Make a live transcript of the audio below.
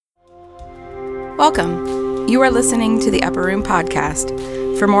Welcome. You are listening to the Upper Room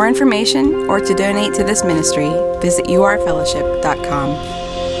Podcast. For more information or to donate to this ministry, visit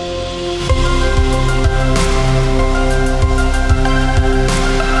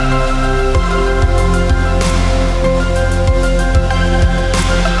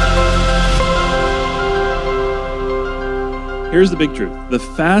Here's the big truth. The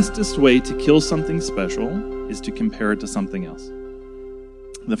fastest way to kill something special is to compare it to something else.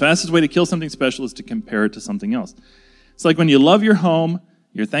 The fastest way to kill something special is to compare it to something else. It's like when you love your home,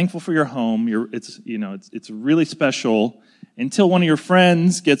 you're thankful for your home, it's really special until one of your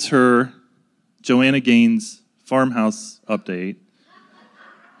friends gets her Joanna Gaines farmhouse update.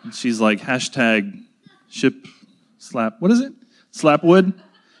 And she's like, hashtag ship slap, what is it? Slap wood?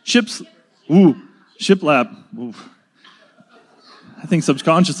 Shiplap. Ooh. I think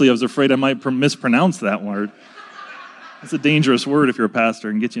subconsciously I was afraid I might mispronounce that word. It's a dangerous word if you're a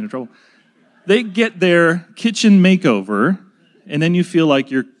pastor and get you into trouble. They get their kitchen makeover, and then you feel like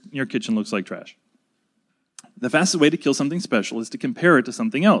your kitchen looks like trash. The fastest way to kill something special is to compare it to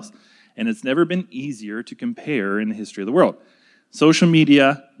something else. And it's never been easier to compare in the history of the world. Social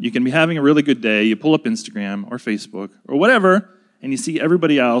media, you can be having a really good day, you pull up Instagram or Facebook or whatever, and you see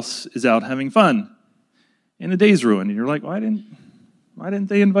everybody else is out having fun. And the day's ruined, and you're like, why didn't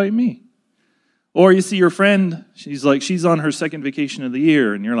they invite me? Or you see your friend, she's on her second vacation of the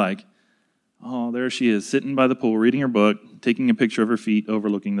year, and you're like, oh, there she is, sitting by the pool, reading her book, taking a picture of her feet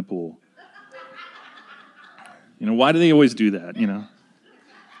overlooking the pool. Why do they always do that,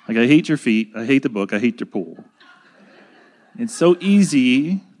 Like, I hate your feet, I hate the book, I hate your pool. It's so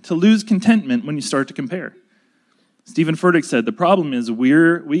easy to lose contentment when you start to compare. Stephen Furtick said, the problem is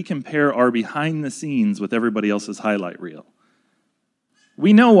we compare our behind the scenes with everybody else's highlight reel.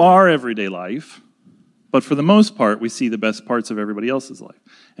 We know our everyday life, but for the most part, we see the best parts of everybody else's life.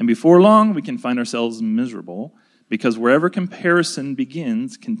 And before long, we can find ourselves miserable because wherever comparison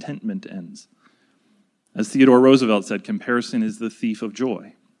begins, contentment ends. As Theodore Roosevelt said, comparison is the thief of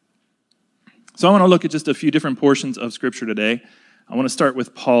joy. So I want to look at just a few different portions of Scripture today. I want to start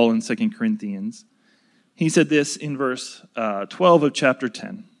with Paul in 2 Corinthians. He said this in verse 12 of chapter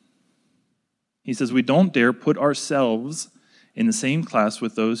 10. He says, we don't dare put ourselves in the same class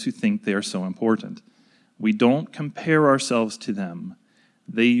with those who think they are so important. We don't compare ourselves to them.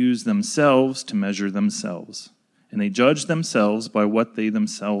 They use themselves to measure themselves, and they judge themselves by what they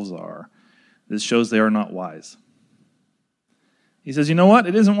themselves are. This shows they are not wise. He says, you know what?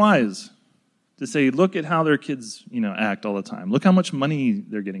 It isn't wise to say, look at how their kids, act all the time. Look how much money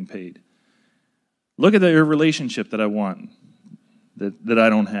they're getting paid. Look at their relationship that I want, that I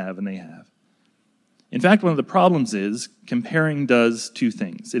don't have and they have. In fact, one of the problems is comparing does two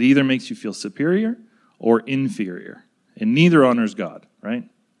things. It either makes you feel superior or inferior, and neither honors God, right?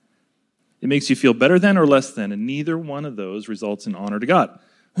 It makes you feel better than or less than, and neither one of those results in honor to God.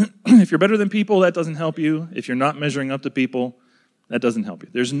 If you're better than people, that doesn't help you. If you're not measuring up to people, that doesn't help you.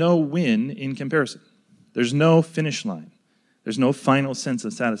 There's no win in comparison. There's no finish line. There's no final sense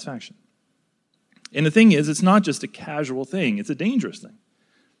of satisfaction. And the thing is, it's not just a casual thing. It's a dangerous thing.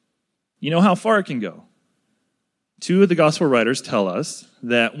 You know how far it can go. Two of the gospel writers tell us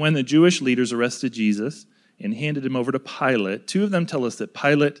that when the Jewish leaders arrested Jesus and handed him over to Pilate, two of them tell us that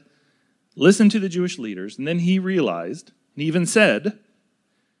Pilate listened to the Jewish leaders, and then he realized, and he even said,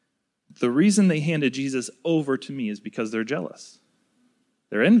 the reason they handed Jesus over to me is because they're jealous.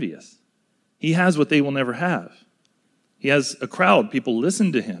 They're envious. He has what they will never have. He has a crowd. People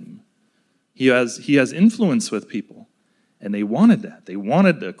listen to him. He has influence with people, and they wanted that. They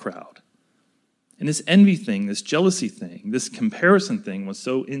wanted a crowd. And this envy thing, this jealousy thing, this comparison thing was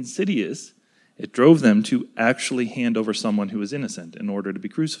so insidious, it drove them to actually hand over someone who was innocent in order to be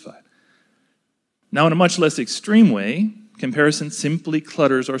crucified. Now, in a much less extreme way, comparison simply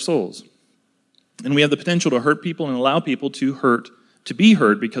clutters our souls. And we have the potential to hurt people and allow people to be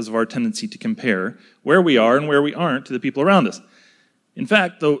hurt because of our tendency to compare where we are and where we aren't to the people around us. In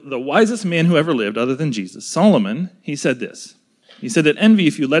fact, the wisest man who ever lived, other than Jesus, Solomon, he said this. He said that envy,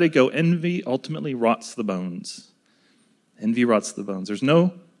 if you let it go, envy ultimately rots the bones. Envy rots the bones. There's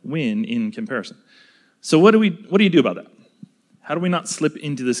no win in comparison. So what do you do about that? How do we not slip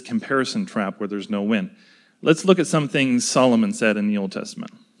into this comparison trap where there's no win? Let's look at some things Solomon said in the Old Testament.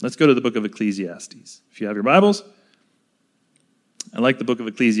 Let's go to the book of Ecclesiastes. If you have your Bibles, I like the book of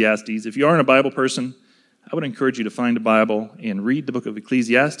Ecclesiastes. If you aren't a Bible person, I would encourage you to find a Bible and read the book of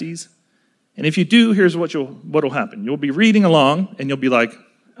Ecclesiastes. And if you do, here's what'll happen. You'll be reading along, and you'll be like,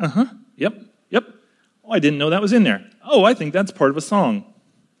 yep. Oh, I didn't know that was in there. Oh, I think that's part of a song.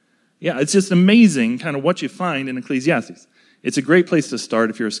 Yeah, it's just amazing kind of what you find in Ecclesiastes. It's a great place to start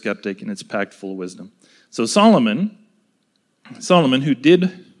if you're a skeptic, and it's packed full of wisdom. So Solomon, who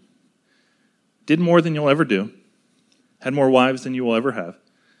did more than you'll ever do, had more wives than you will ever have.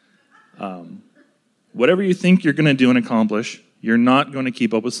 Whatever you think you're going to do and accomplish, you're not going to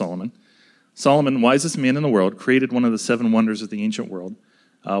keep up with Solomon. Solomon, wisest man in the world, created one of the 7 wonders of the ancient world,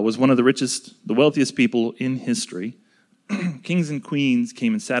 was one of the richest, the wealthiest people in history. Kings and queens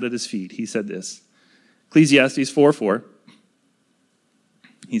came and sat at his feet. He said this, Ecclesiastes 4:4.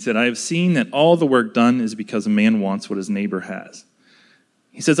 He said, I have seen that all the work done is because a man wants what his neighbor has.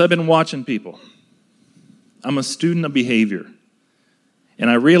 He says, I've been watching people. I'm a student of behavior. And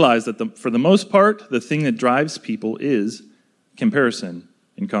I realize that for the most part, the thing that drives people is comparison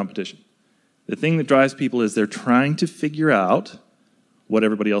and competition. The thing that drives people is they're trying to figure out what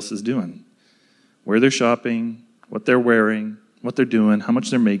everybody else is doing, where they're shopping, what they're wearing, what they're doing, how much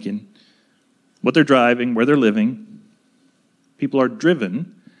they're making, what they're driving, where they're living. People are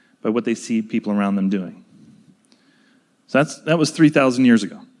driven by what they see people around them doing. So that was 3,000 years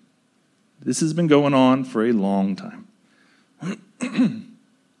ago. This has been going on for a long time.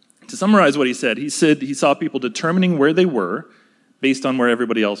 To summarize what he said he saw people determining where they were based on where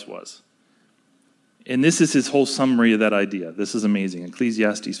everybody else was. And this is his whole summary of that idea. This is amazing.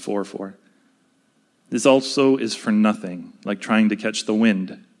 Ecclesiastes 4:4. This also is for nothing, like trying to catch the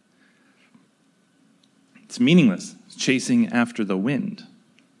wind. It's meaningless. It's chasing after the wind.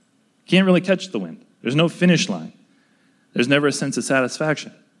 You can't really catch the wind. There's no finish line. There's never a sense of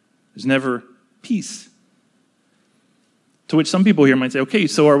satisfaction. There's never peace. To which some people here might say, okay,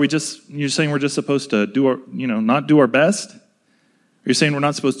 so you're saying we're just supposed to not do our best? Are you saying we're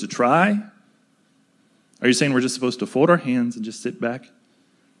not supposed to try? Are you saying we're just supposed to fold our hands and just sit back?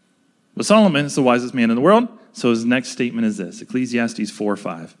 Well, Solomon is the wisest man in the world, so his next statement is this, Ecclesiastes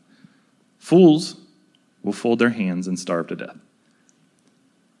 4:5. Fools will fold their hands and starve to death.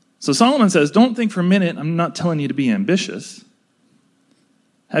 So Solomon says, don't think for a minute I'm not telling you to be ambitious.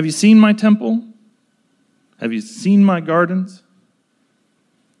 Have you seen my temple? Have you seen my gardens?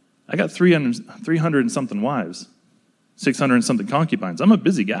 I got 300 and something wives, 600 and something concubines. I'm a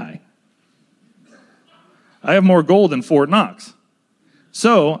busy guy. I have more gold than Fort Knox.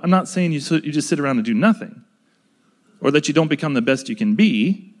 So I'm not saying you just sit around and do nothing, or that you don't become the best you can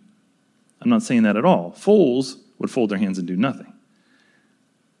be. I'm not saying that at all. Fools would fold their hands and do nothing.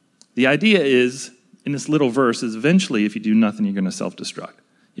 The idea is, in this little verse, is eventually if you do nothing, you're going to self-destruct.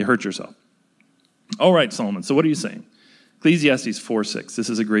 You hurt yourself. All right, Solomon, so what are you saying? Ecclesiastes 4:6. This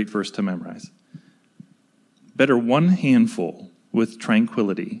is a great verse to memorize. Better one handful with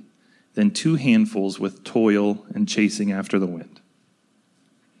tranquility than 2 handfuls with toil and chasing after the wind.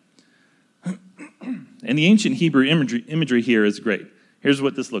 And the ancient Hebrew imagery here is great. Here's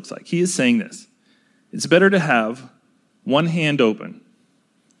what this looks like. He is saying this. It's better to have one hand open.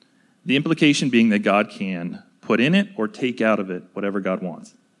 The implication being that God can put in it or take out of it whatever God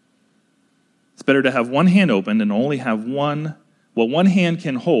wants. It's better to have one hand open and only have what one hand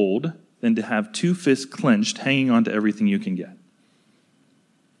can hold than to have 2 fists clenched hanging on to everything you can get.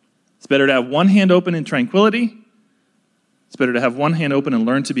 It's better to have one hand open in tranquility. It's better to have one hand open and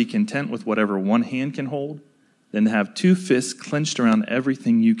learn to be content with whatever one hand can hold than to have 2 fists clenched around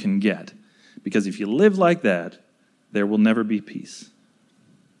everything you can get. Because if you live like that, there will never be peace.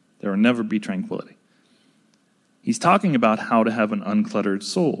 There will never be tranquility. He's talking about how to have an uncluttered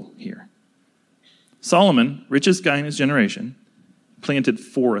soul here. Solomon, richest guy in his generation, planted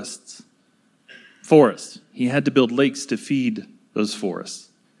forests. He had to build lakes to feed those forests.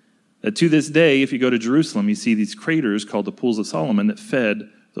 That to this day, if you go to Jerusalem, you see these craters called the Pools of Solomon that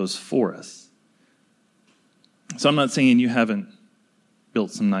fed those forests. So I'm not saying you haven't built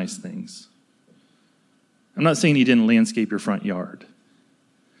some nice things. I'm not saying you didn't landscape your front yard.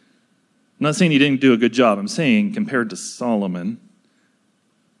 I'm not saying you didn't do a good job. I'm saying compared to Solomon,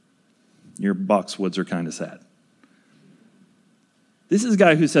 your boxwoods are kind of sad. This is a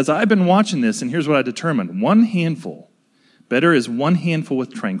guy who says, I've been watching this, and here's what I determined. One handful. Better is one handful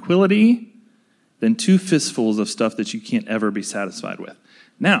with tranquility than 2 fistfuls of stuff that you can't ever be satisfied with.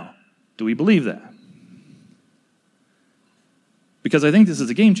 Now, do we believe that? Because I think this is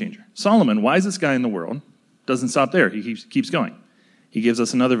a game changer. Solomon, wisest guy in the world, doesn't stop there. He keeps going. He gives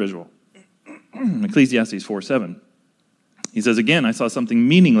us another visual. Ecclesiastes 4:7. He says, again, I saw something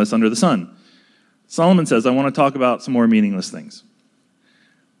meaningless under the sun. Solomon says, I want to talk about some more meaningless things.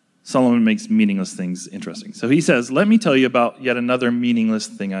 Solomon makes meaningless things interesting. So he says, let me tell you about yet another meaningless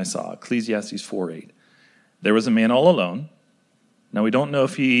thing I saw. Ecclesiastes 4:8. There was a man all alone. Now we don't know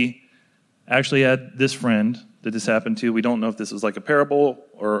if he actually had this friend did this happen to? We don't know if this was like a parable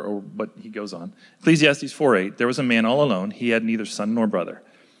or but he goes on. Ecclesiastes 4:8, there was a man all alone. He had neither son nor brother,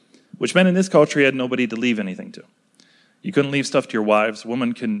 which meant in this culture he had nobody to leave anything to. You couldn't leave stuff to your wives.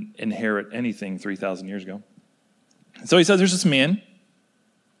 Women couldn't inherit anything 3,000 years ago. And so he says there's this man.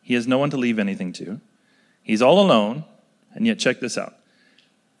 He has no one to leave anything to. He's all alone, and yet check this out.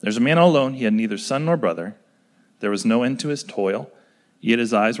 There's a man all alone. He had neither son nor brother. There was no end to his toil, yet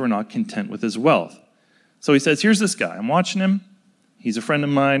his eyes were not content with his wealth. So he says, here's this guy. I'm watching him. He's a friend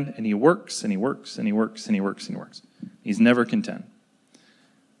of mine, and he works, and he works, and he works, and he works, and he works. He's never content.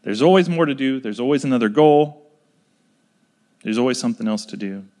 There's always more to do. There's always another goal. There's always something else to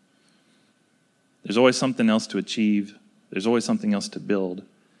do. There's always something else to achieve. There's always something else to build.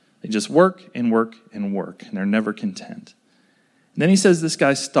 They just work and work and work, and they're never content. And then he says this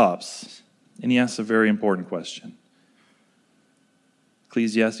guy stops, and he asks a very important question.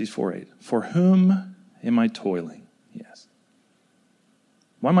 Ecclesiastes 4:8. For whom am I toiling? He asks.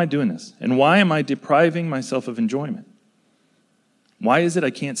 Why am I doing this? And why am I depriving myself of enjoyment? Why is it I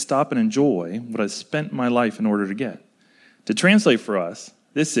can't stop and enjoy what I've spent my life in order to get? To translate for us,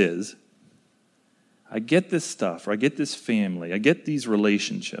 this is, I get this stuff, or I get this family, I get these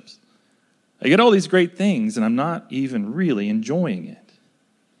relationships. I get all these great things, and I'm not even really enjoying it.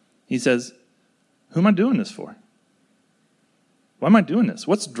 He says, who am I doing this for? Why am I doing this?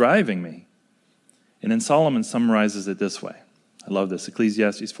 What's driving me? And then Solomon summarizes it this way. I love this,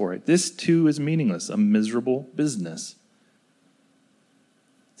 Ecclesiastes 4:8. This too is meaningless, a miserable business.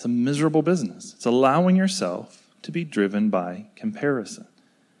 It's a miserable business. It's allowing yourself to be driven by comparison.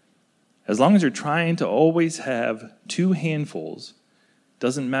 As long as you're trying to always have two handfuls,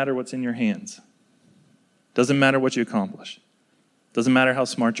 doesn't matter what's in your hands. Doesn't matter what you accomplish. Doesn't matter how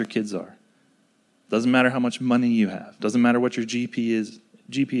smart your kids are. Doesn't matter how much money you have. Doesn't matter what your GPA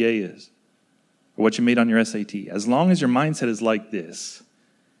is, or what you made on your SAT. As long as your mindset is like this,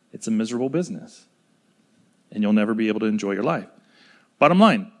 it's a miserable business, and you'll never be able to enjoy your life. Bottom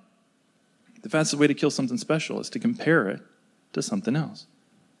line, the fastest way to kill something special is to compare it to something else.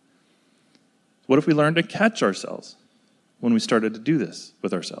 What if we learned to catch ourselves when we started to do this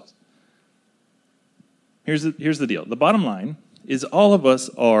with ourselves? Here's the deal. The bottom line is all of us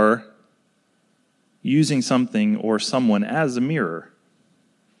are using something or someone as a mirror.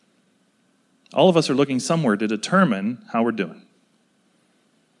 All of us are looking somewhere to determine how we're doing.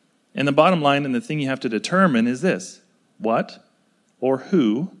 And the bottom line and the thing you have to determine is this. What or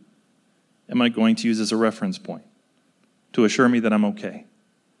who am I going to use as a reference point to assure me that I'm okay?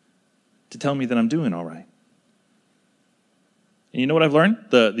 To tell me that I'm doing all right? And you know what I've learned?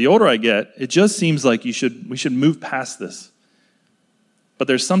 The older I get, it just seems like we should move past this. But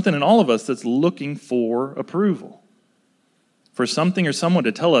there's something in all of us that's looking for approval. For something or someone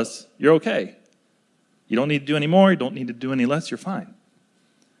to tell us, you're okay. You don't need to do any more, you don't need to do any less, you're fine.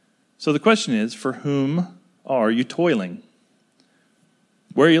 So the question is, for whom are you toiling?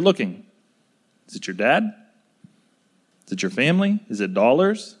 Where are you looking? Is it your dad? Is it your family? Is it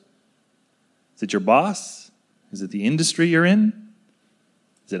dollars? Is it your boss? Is it the industry you're in?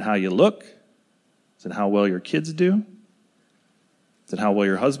 Is it how you look? Is it how well your kids do? Is it how well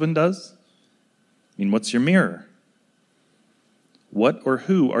your husband does? I mean, what's your mirror? What or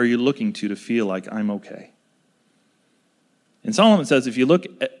who are you looking to feel like I'm okay? And Solomon says if you look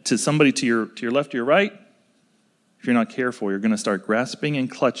to somebody to your left or your right, if you're not careful, you're going to start grasping and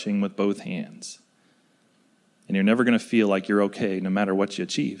clutching with both hands. And you're never going to feel like you're okay no matter what you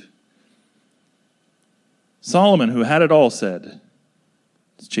achieve. Solomon, who had it all, said,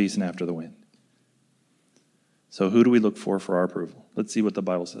 it's chasing after the wind. So who do we look for our approval? Let's see what the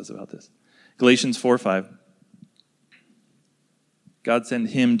Bible says about this. Galatians 4:5. God sent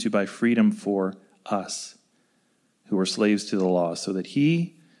him to buy freedom for us, who were slaves to the law, so that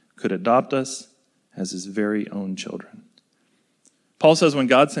he could adopt us as his very own children. Paul says when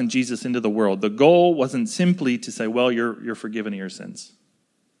God sent Jesus into the world, the goal wasn't simply to say, well, you're forgiven of your sins.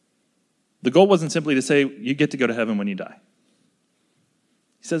 The goal wasn't simply to say, you get to go to heaven when you die.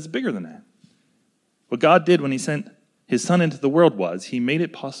 He says it's bigger than that. What God did when he sent his son into the world was, he made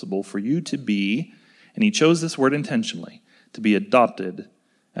it possible for you to be, and he chose this word intentionally, to be adopted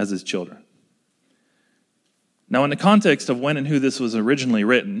as his children. Now, in the context of when and who this was originally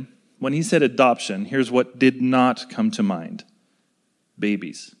written, when he said adoption, here's what did not come to mind.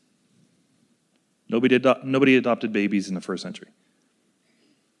 Babies. Nobody adopted babies in the first century.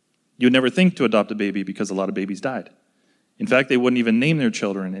 You would never think to adopt a baby because a lot of babies died. In fact, they wouldn't even name their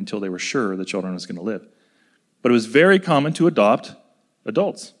children until they were sure the children was going to live. But it was very common to adopt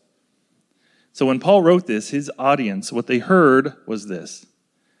adults. So when Paul wrote this, his audience, what they heard was this.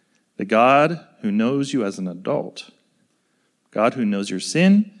 The God who knows you as an adult, God who knows your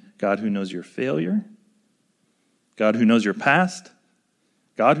sin, God who knows your failure, God who knows your past,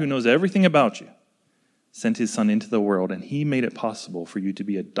 God who knows everything about you, sent his son into the world, and he made it possible for you to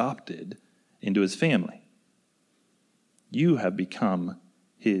be adopted into his family. You have become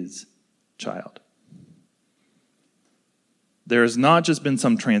his child. There has not just been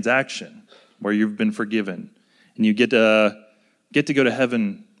some transaction where you've been forgiven and you get to go to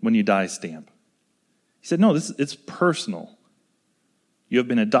heaven when you die stamp. He said, no, it's personal. You have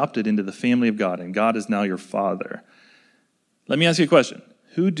been adopted into the family of God, and God is now your father. Let me ask you a question.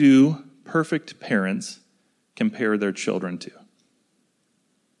 Who do perfect parents compare their children to?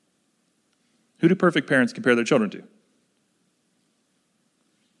 Who do perfect parents compare their children to?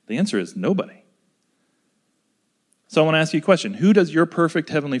 The answer is nobody. So I want to ask you a question. Who does your perfect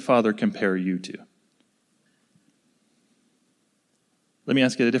heavenly Father compare you to? Let me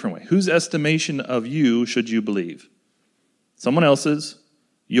ask it a different way. Whose estimation of you should you believe? Someone else's,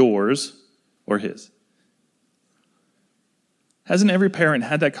 yours, or his? Hasn't every parent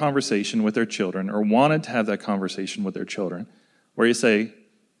had that conversation with their children or wanted to have that conversation with their children where you say,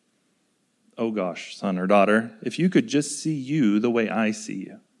 oh gosh, son or daughter, if you could just see you the way I see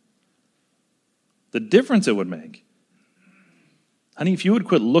you. The difference it would make. Honey, if you would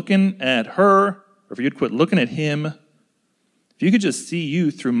quit looking at her, or if you'd quit looking at him, if you could just see you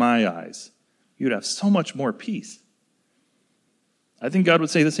through my eyes, you'd have so much more peace. I think God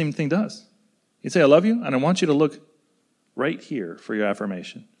would say the same thing to us. He'd say, I love you, and I want you to look right here for your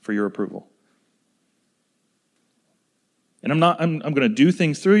affirmation, for your approval. And I'm going to do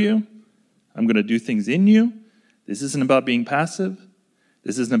things through you. I'm going to do things in you. This isn't about being passive.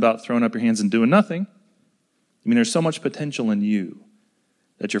 This isn't about throwing up your hands and doing nothing. I mean, there's so much potential in you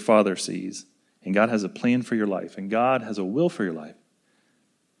that your Father sees. And God has a plan for your life. And God has a will for your life.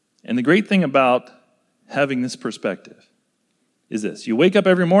 And the great thing about having this perspective is this. You wake up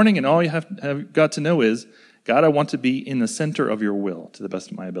every morning and all you have got to know is, God, I want to be in the center of your will to the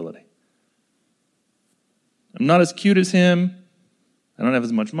best of my ability. I'm not as cute as him. I don't have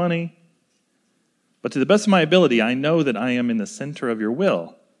as much money. But to the best of my ability, I know that I am in the center of your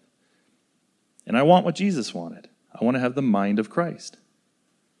will. And I want what Jesus wanted. I want to have the mind of Christ.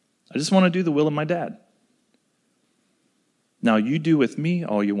 I just want to do the will of my dad. Now you do with me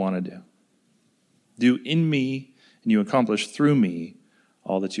all you want to do. Do in me, and you accomplish through me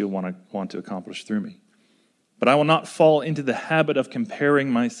all that you want to accomplish through me. But I will not fall into the habit of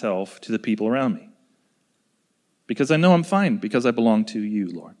comparing myself to the people around me. Because I know I'm fine, because I belong to you,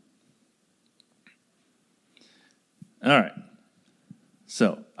 Lord. All right.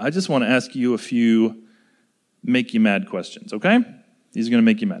 So, I just want to ask you a few make you mad questions, okay? These are going to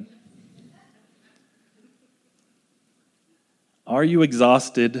make you mad. Are you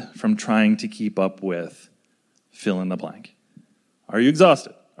exhausted from trying to keep up with fill in the blank? Are you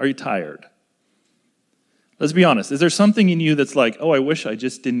exhausted? Are you tired? Let's be honest. Is there something in you that's like, oh, I wish I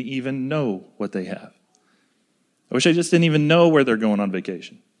just didn't even know what they have? I wish I just didn't even know where they're going on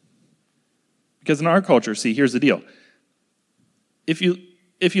vacation. Because in our culture, see, here's the deal. If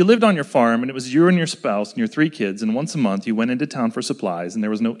you lived on your farm and it was you and your spouse and your 3 kids, and once a month you went into town for supplies and there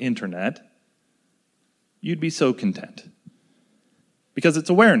was no internet, you'd be so content. Because it's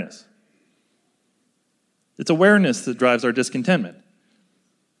awareness. It's awareness that drives our discontentment.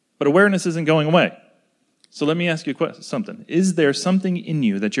 But awareness isn't going away. So let me ask you something. Is there something in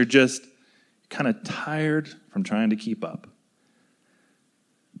you that you're just kind of tired from trying to keep up?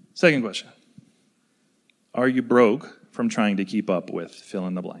 Second question. Are you broke from trying to keep up with fill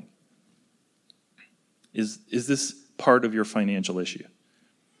in the blank? Is this part of your financial issue?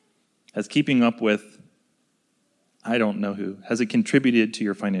 Has keeping up with, I don't know who, has it contributed to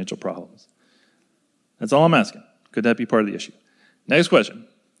your financial problems? That's all I'm asking. Could that be part of the issue? Next question.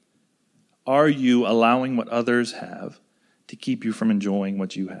 Are you allowing what others have to keep you from enjoying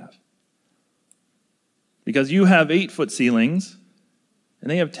what you have? Because you have 8-foot ceilings, and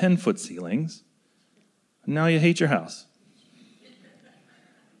they have 10-foot ceilings, and now you hate your house.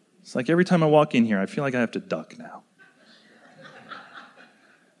 It's like every time I walk in here, I feel like I have to duck now.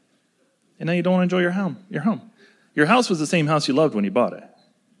 And now you don't want to enjoy your home. Your house was the same house you loved when you bought it.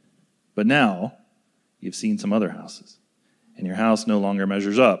 But now, you've seen some other houses, and your house no longer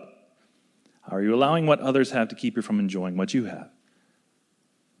measures up. Are you allowing what others have to keep you from enjoying what you have?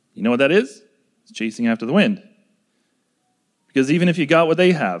 You know what that is? It's chasing after the wind. Because even if you got what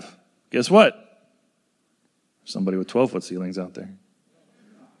they have, guess what? There's somebody with 12-foot ceilings out there.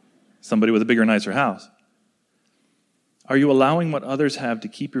 Somebody with a bigger, nicer house. Are you allowing what others have to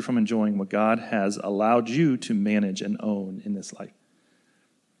keep you from enjoying what God has allowed you to manage and own in this life?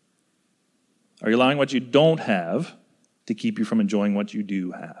 Are you allowing what you don't have to keep you from enjoying what you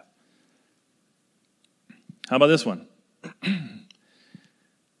do have? How about this one?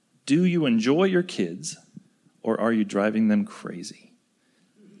 Do you enjoy your kids, or are you driving them crazy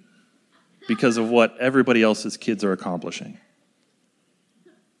because of what everybody else's kids are accomplishing?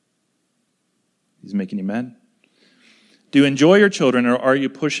 He's making you mad? Do you enjoy your children, or are you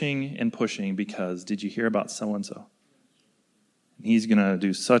pushing and pushing because did you hear about so-and-so? He's going to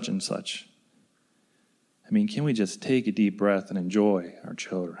do such and such. I mean, can we just take a deep breath and enjoy our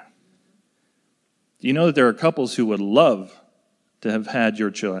children? Do you know that there are couples who would love to have had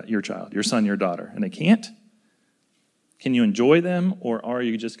your child, your son, your daughter, and they can't? Can you enjoy them, or are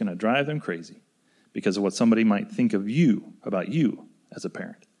you just going to drive them crazy because of what somebody might think of you, about you as a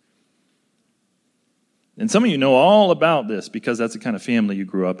parent? And some of you know all about this because that's the kind of family you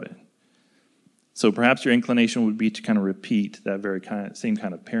grew up in. So perhaps your inclination would be to kind of repeat that same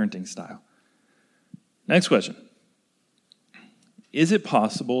kind of parenting style. Next question. Is it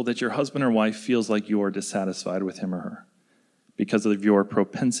possible that your husband or wife feels like you are dissatisfied with him or her because of your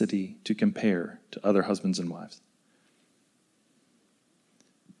propensity to compare to other husbands and wives?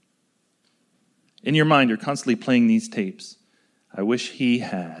 In your mind, you're constantly playing these tapes. I wish he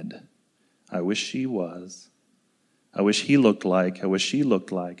had. I wish she was. I wish he looked like. I wish she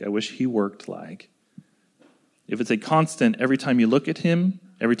looked like. I wish he worked like. If it's a constant, every time you look at him,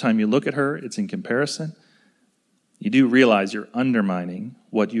 every time you look at her, it's in comparison, you do realize you're undermining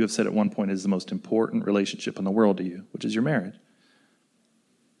what you have said at one point is the most important relationship in the world to you, which is your marriage.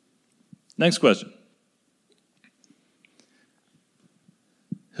 Next question.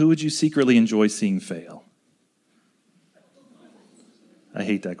 Who would you secretly enjoy seeing fail? I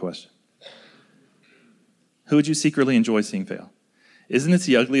hate that question. Who would you secretly enjoy seeing fail? Isn't it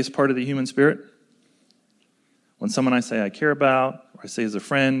the ugliest part of the human spirit? When someone I say I care about, or I say is a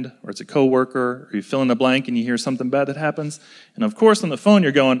friend, or it's a coworker, or you fill in the blank and you hear something bad that happens, and of course on the phone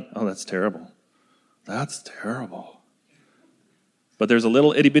you're going, oh, that's terrible. That's terrible. But there's a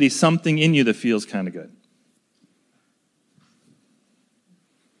little itty-bitty something in you that feels kind of good.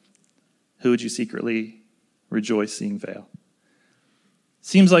 Who would you secretly rejoice seeing fail?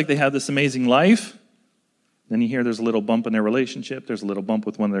 Seems like they have this amazing life. Then you hear there's a little bump in their relationship. There's a little bump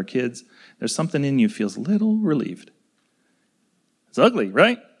with one of their kids. There's something in you feels a little relieved. It's ugly,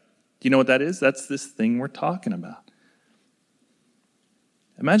 right? Do you know what that is? That's this thing we're talking about.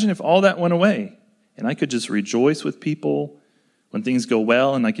 Imagine if all that went away and I could just rejoice with people when things go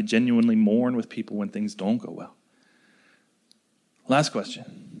well, and I could genuinely mourn with people when things don't go well. Last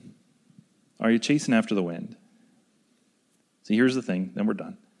question. Are you chasing after the wind? See, here's the thing, then we're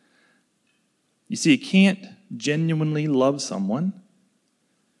done. You see, you can't genuinely love someone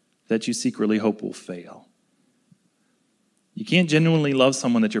that you secretly hope will fail. You can't genuinely love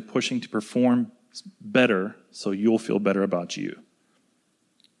someone that you're pushing to perform better so you'll feel better about you.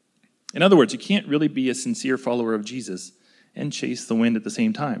 In other words, you can't really be a sincere follower of Jesus and chase the wind at the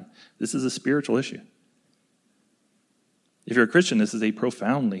same time. This is a spiritual issue. If you're a Christian, this is a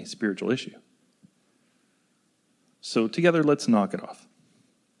profoundly spiritual issue. So together, let's knock it off.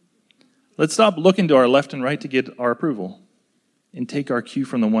 Let's stop looking to our left and right to get our approval and take our cue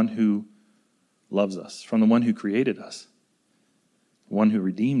from the one who loves us, from the one who created us, the one who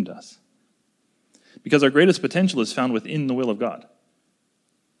redeemed us. Because our greatest potential is found within the will of God.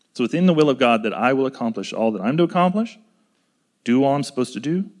 It's within the will of God that I will accomplish all that I'm to accomplish, do all I'm supposed to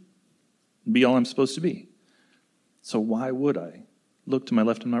do, be all I'm supposed to be. So why would I look to my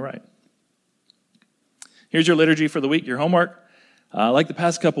left and my right? Here's your liturgy for the week, your homework. Like the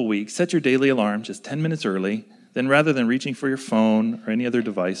past couple weeks, set your daily alarm just 10 minutes early. Then rather than reaching for your phone or any other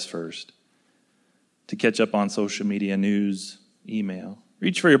device first to catch up on social media, news, email,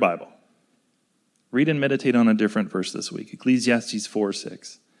 reach for your Bible. Read and meditate on a different verse this week. Ecclesiastes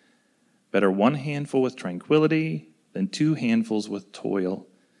 4:6. Better one handful with tranquility than 2 handfuls with toil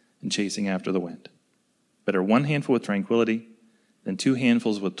and chasing after the wind. Better one handful with tranquility than 2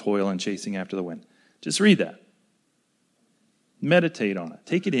 handfuls with toil and chasing after the wind. Just read that. Meditate on it.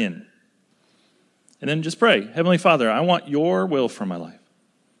 Take it in. And then just pray. Heavenly Father, I want your will for my life.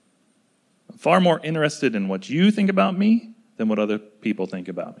 I'm far more interested in what you think about me than what other people think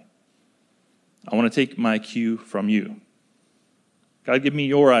about me. I want to take my cue from you. God, give me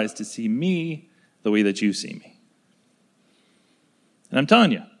your eyes to see me the way that you see me. And I'm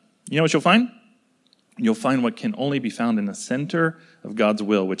telling you, you know what you'll find? You'll find what can only be found in the center of God's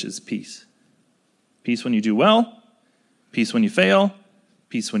will, which is peace. Peace when you do well, peace when you fail,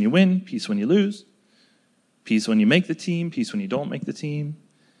 peace when you win, peace when you lose, peace when you make the team, peace when you don't make the team,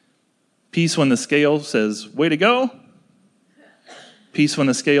 peace when the scale says, way to go, peace when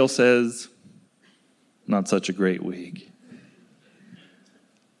the scale says, not such a great week.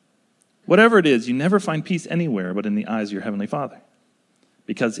 Whatever it is, you never find peace anywhere but in the eyes of your Heavenly Father,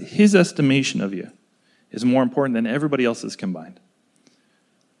 because his estimation of you is more important than everybody else's combined.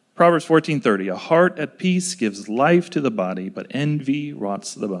 Proverbs 14:30, a heart at peace gives life to the body, but envy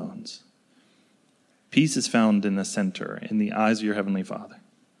rots the bones. Peace is found in the center, in the eyes of your Heavenly Father.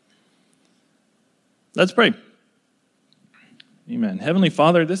 Let's pray. Amen. Heavenly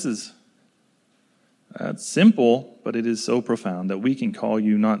Father, that's simple, but it is so profound that we can call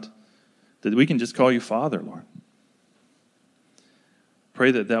you that we can just call you Father, Lord.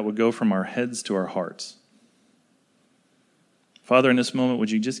 Pray that would go from our heads to our hearts. Father, in this moment,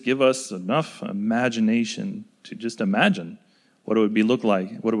 would you just give us enough imagination to just imagine what it would look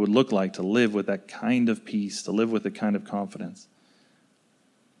like to live with that kind of peace, to live with that kind of confidence.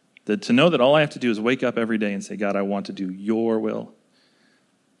 That to know that all I have to do is wake up every day and say, God, I want to do your will.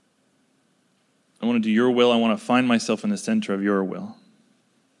 I want to do your will. I want to find myself in the center of your will.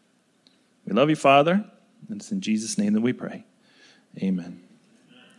 We love you, Father, and it's in Jesus' name that we pray. Amen.